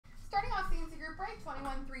break,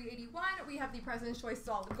 21,381. We have the President's Choice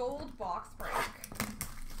Solid Gold box break.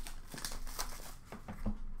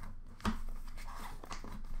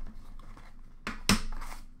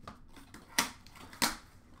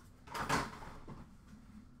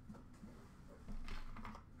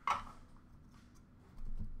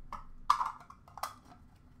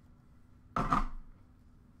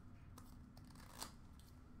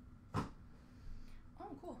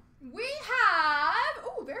 We have,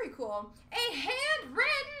 oh, very cool, a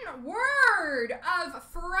handwritten word of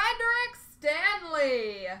Frederick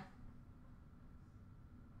Stanley.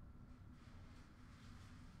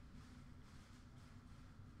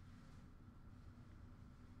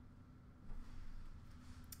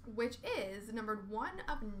 Which is numbered 1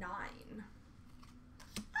 of 9.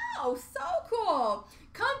 Oh, so cool.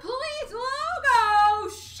 Complete logo,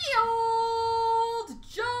 Shield,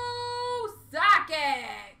 Joe Sakic.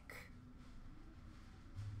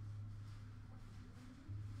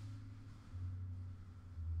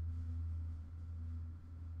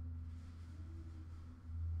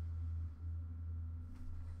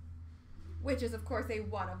 Which is, of course, a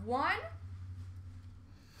 1 of 1.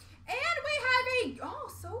 And we have a,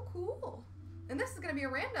 oh, so cool. And this is going to be a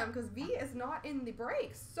random because V is not in the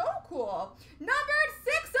break. So cool. Numbered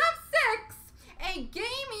 6 of 6. A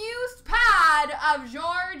game-used pad of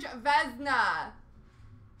George Vezina.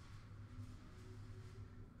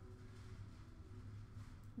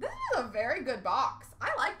 This is a very good box. I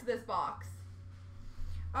liked this box.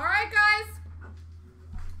 All right, guys.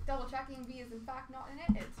 Double checking V is in fact not in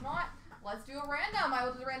it. It's not. Let's do a random. I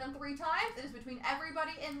will do the random 3 times. It is between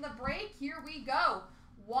everybody in the break. Here we go.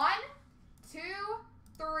 1, 2,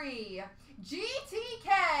 3.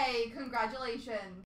 GTK. Congratulations.